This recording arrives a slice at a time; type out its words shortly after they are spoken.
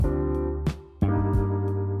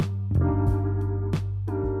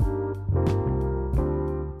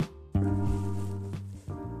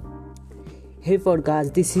Hey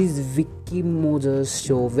podcast, this is Vicky Moses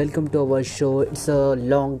show. Welcome to our show. It's a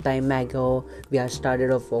long time ago we have started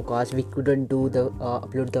a podcast. We couldn't do the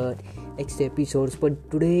upload the extra episodes, but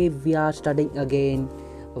today we are starting again.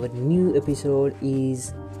 Our new episode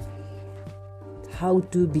is how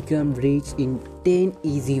to become rich in 10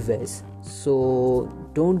 easy ways. So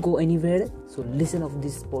don't go anywhere. So listen of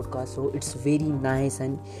this podcast. So it's very nice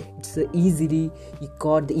and it's easily you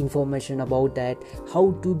got the information about that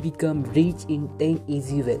how to become rich in 10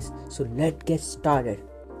 easy ways. So let's get started.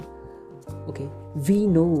 Okay, we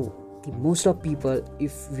know the most of people,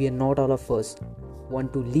 if we are not all of us,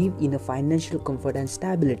 want to live in a financial comfort and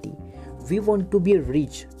stability. We want to be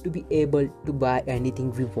rich, to be able to buy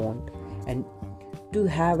anything we want, and to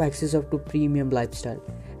have access to premium lifestyle.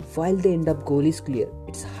 While the end up goal is clear,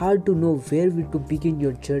 it's hard to know where to begin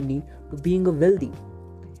your journey to being a wealthy.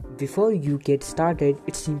 Before you get started,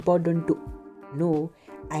 it's important to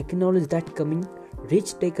acknowledge that coming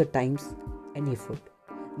rich takes time and effort.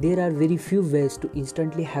 There are very few ways to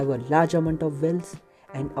instantly have a large amount of wealth,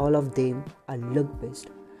 and all of them are luck-based.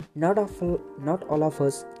 Not all of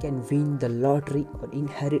us can win the lottery or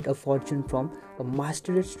inherit a fortune from a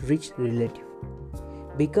master's rich relative.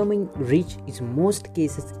 Becoming rich in most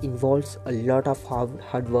cases involves a lot of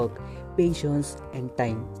hard work, patience and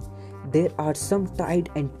time. There are some tried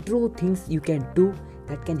and true things you can do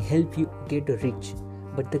that can help you get rich.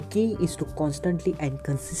 But the key is to constantly and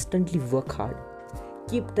consistently work hard.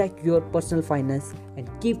 Keep track your personal finance and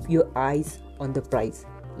keep your eyes on the prize.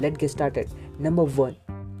 Let's get started. Number 1.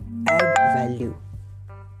 Add value.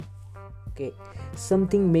 Okay,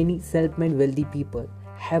 something many self-made wealthy people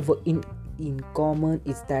have in common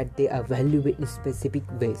is that they are valuable in specific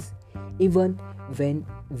ways. Even when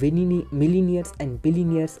millionaires and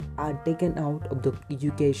billionaires are taken out of the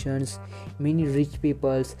educations, many rich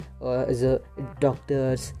people as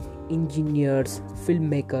doctors, engineers,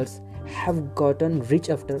 filmmakers have gotten rich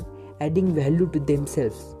after adding value to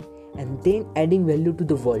themselves and then adding value to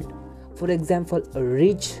the world. For example, a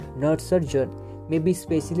rich neurosurgeon may be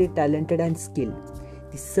specially talented and skilled.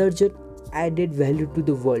 The surgeon added value to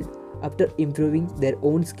the world after improving their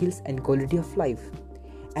own skills and quality of life.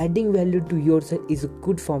 Adding value to yourself is a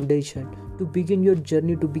good foundation to begin your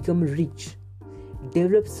journey to become rich.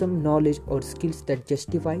 Develop some knowledge or skills that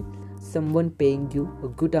justify someone paying you a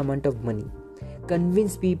good amount of money.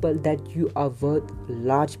 Convince people that you are worth a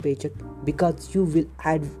large paycheck because you will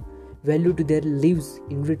add value to their lives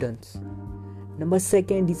in returns. Number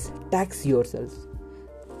 2 is tax yourself.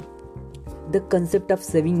 The concept of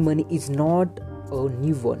saving money is not a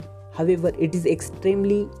new one. However, it is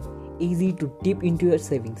extremely easy to dip into your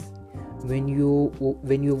savings. When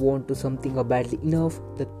you want to something badly enough,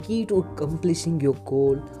 the key to accomplishing your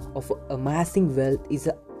goal of amassing wealth is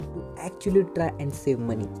to actually try and save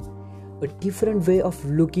money. A different way of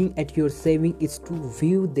looking at your saving is to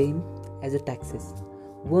view them as a taxes.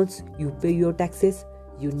 Once you pay your taxes,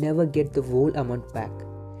 you never get the whole amount back.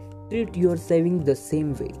 Treat your saving the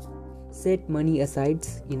same way. Set money aside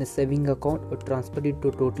in a saving account or transfer it to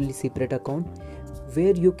a totally separate account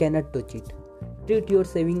where you cannot touch it. Treat your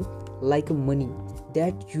saving like money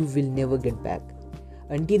that you will never get back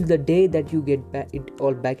until the day that you get it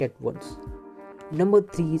all back at once. Number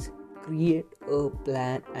 3 is create a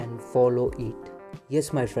plan and follow it.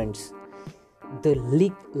 Yes, my friends, the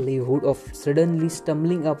likelihood of suddenly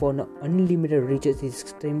stumbling upon unlimited riches is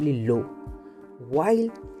extremely low. While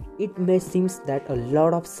it may seem that a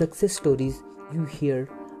lot of success stories you hear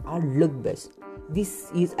are luck-based,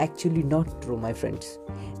 this is actually not true, my friends.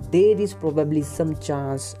 There is probably some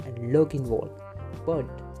chance and luck involved, but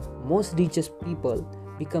most richest people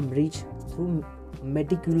become rich through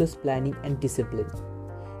meticulous planning and discipline.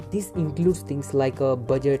 This includes things like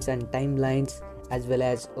budgets and timelines, as well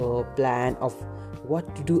as a plan of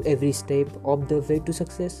what to do every step of the way to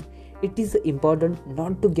success. It is important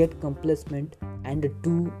not to get complacent and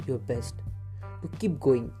do your best to keep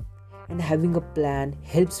going, and having a plan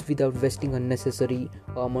helps without wasting unnecessary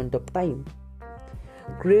amount of time.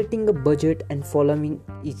 Creating a budget and following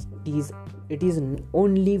it is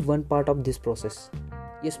only one part of this process.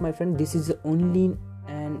 Yes, my friend, this is only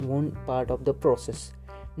and one part of the process.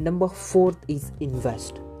 Number 4 is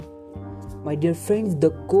invest. My dear friends, the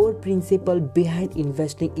core principle behind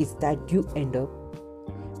investing is that you end up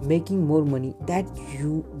making more money than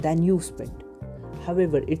you spend.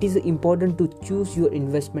 However, it is important to choose your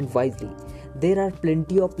investment wisely. There are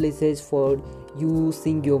plenty of places for you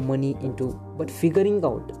sink your money into, but figuring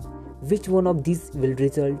out which one of these will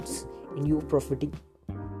result in you profiting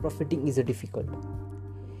is difficult.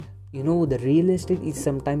 The real estate is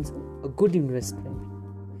sometimes a good investment,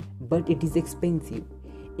 but it is expensive.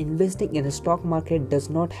 Investing in a stock market does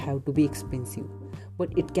not have to be expensive,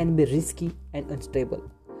 but it can be risky and unstable.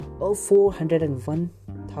 A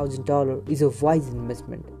 $401,000 is a wise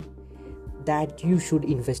investment that you should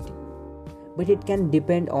invest in, but it can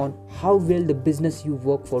depend on how well the business you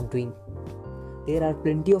work for doing. There are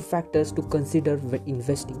plenty of factors to consider when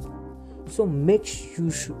investing, so make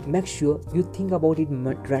sure you think about it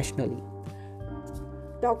rationally.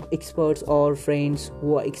 Talk to experts or friends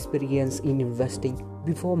who are experienced in investing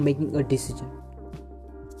before making a decision.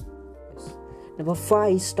 Yes. Number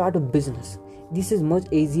 5, start a business. This is much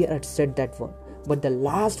easier said than done, but the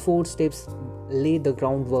last 4 steps lay the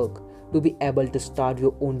groundwork to be able to start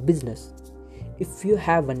your own business. If you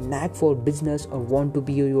have a knack for business or want to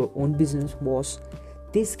be your own business boss,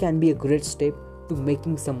 this can be a great step to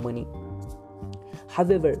making some money.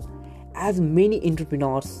 However, as many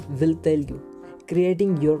entrepreneurs will tell you,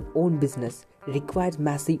 creating your own business requires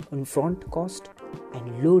massive upfront cost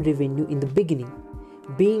and low revenue in the beginning.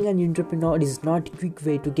 Being an entrepreneur is not a quick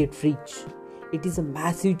way to get rich. It is a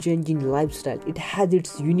massive change in lifestyle. It has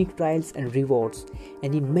its unique trials and rewards,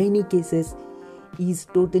 and in many cases is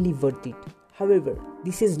totally worth it. However,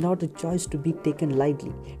 this is not a choice to be taken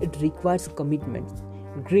lightly. It requires commitment,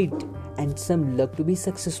 grit, and some luck to be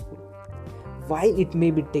successful. While it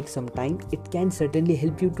may take some time, it can certainly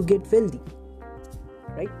help you to get wealthy.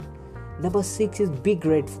 Right? Number 6 is be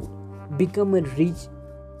grateful. Become a rich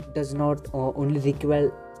does not only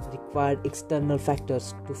require external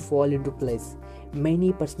factors to fall into place.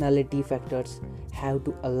 Many personality factors have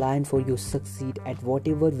to align for you to succeed at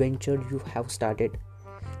whatever venture you have started.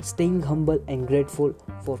 Staying humble and grateful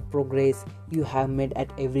for progress you have made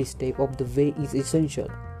at every step of the way is essential.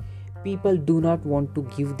 People do not want to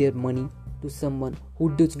give their money to someone who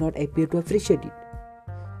does not appear to appreciate it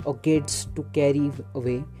or gets to carry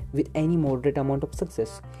away with any moderate amount of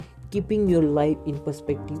success. Keeping your life in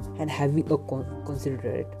perspective and having a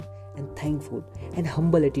considerate and thankful and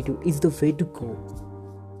humble attitude is the way to go.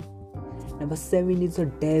 Number 7 is to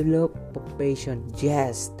develop patience.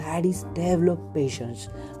 Yes, that is develop patience.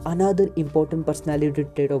 Another important personality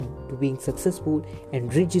trait of being successful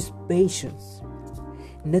and rich is patience.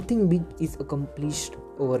 Nothing big is accomplished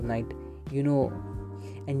overnight,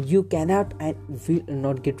 and you cannot and will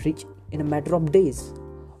not get rich in a matter of days.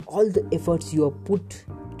 All the efforts you have put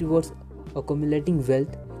towards accumulating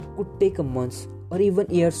wealth could take a month or even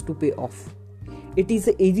years to pay off. It is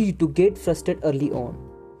easy to get frustrated early on,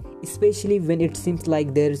 especially when it seems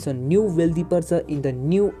like there is a new wealthy person in the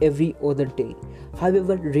new every other day.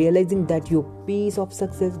 However, realizing that your pace of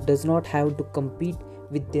success does not have to compete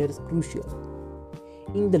with theirs is crucial.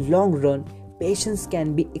 In the long run, patience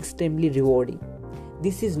can be extremely rewarding.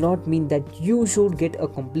 This does not mean that you should get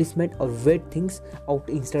accomplishment or wait things out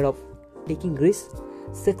instead of taking risks.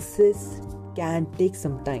 Success can take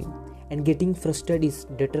some time, and getting frustrated is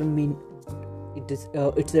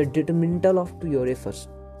it's a detrimental of to your efforts.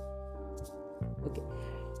 Okay.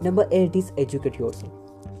 Number 8 is educate yourself.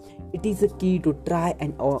 It is a key to try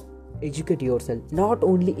and educate yourself, not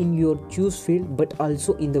only in your choose field but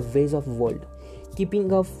also in the ways of world.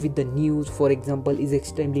 Keeping up with the news, for example, is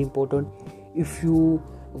extremely important if you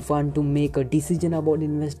want to make a decision about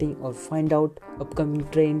investing or find out upcoming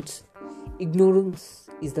trends. Ignorance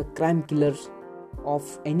is the crime killer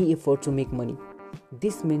of any effort to make money.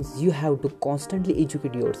 This means you have to constantly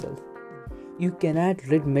educate yourself. You cannot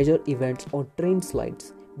read major events or trend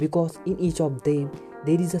slides because in each of them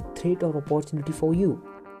there is a threat or opportunity for you.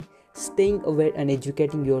 Staying aware and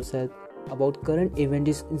educating yourself about current events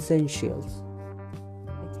is essential.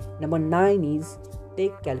 Number 9 is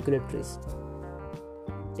take calculated risk.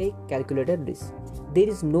 Take calculated risk. There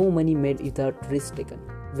is no money made without risk taken.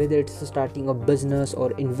 Whether it's starting a business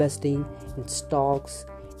or investing in stocks,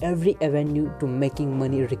 every avenue to making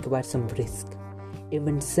money requires some risk.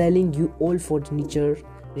 Even selling you old furniture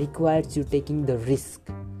requires you taking the risk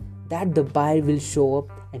that the buyer will show up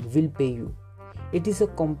and will pay you. It is a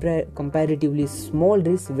comparatively small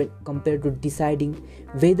risk when compared to deciding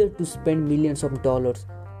whether to spend millions of dollars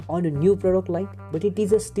on a new product line, but it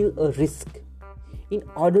is still a risk. In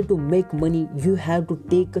order to make money, you have to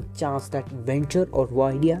take a chance that venture or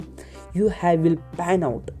idea you have will pan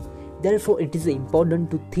out. Therefore, it is important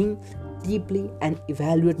to think deeply and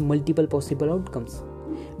evaluate multiple possible outcomes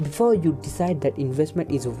before you decide that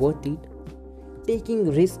investment is worth it. Taking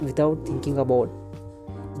risks without thinking about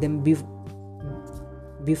them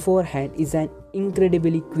beforehand is an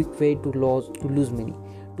incredibly quick way to lose money.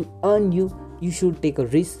 To earn you should take a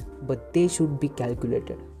risk, but they should be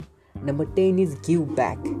calculated. Number 10 is give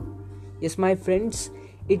back. Yes, my friends,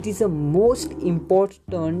 it is the most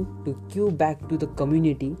important to give back to the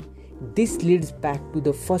community. This leads back to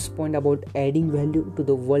the first point about adding value to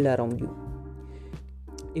the world around you.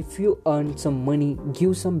 If you earn some money,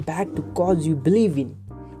 give some back to cause you believe in.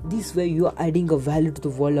 This way you are adding a value to the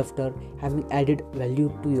world after having added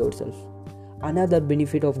value to yourself. Another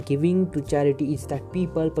benefit of giving to charity is that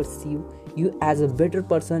people perceive you as a better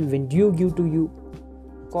person when you give to you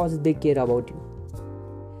cause they care about you.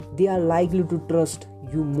 They are likely to trust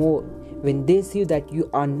you more when they see that you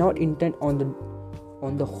are not intent on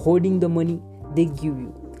the hoarding the money they give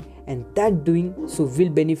you, and that doing so will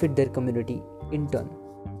benefit their community in turn.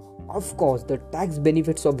 Of course, the tax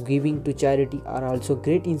benefits of giving to charity are also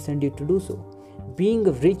great incentive to do so. Being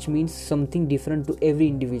rich means something different to every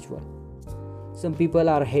individual. Some people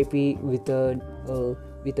are happy with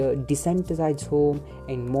a decent sized home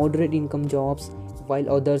and moderate income jobs, while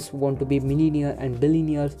others want to be millionaire and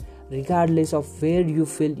billionaires. Regardless of where you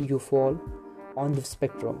feel you fall on the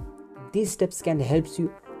spectrum, these steps can help you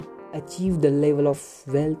achieve the level of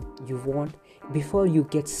wealth you want before you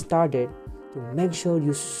get started, to make sure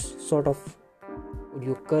you sort of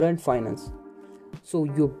your current finance so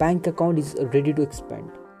your bank account is ready to expand.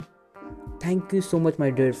 Thank you so much, my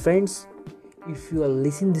dear friends. If you are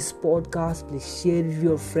listening this podcast, please share with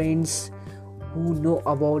your friends who know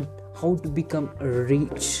about how to become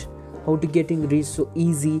rich, how to getting rich so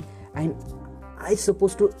easy. And I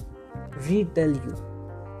supposed to retell you,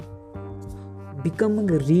 becoming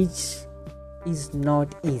rich is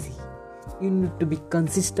not easy. You need to be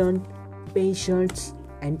consistent, patient,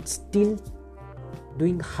 and still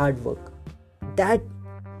doing hard work. That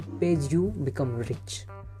pays you become rich.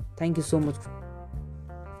 Thank you so much.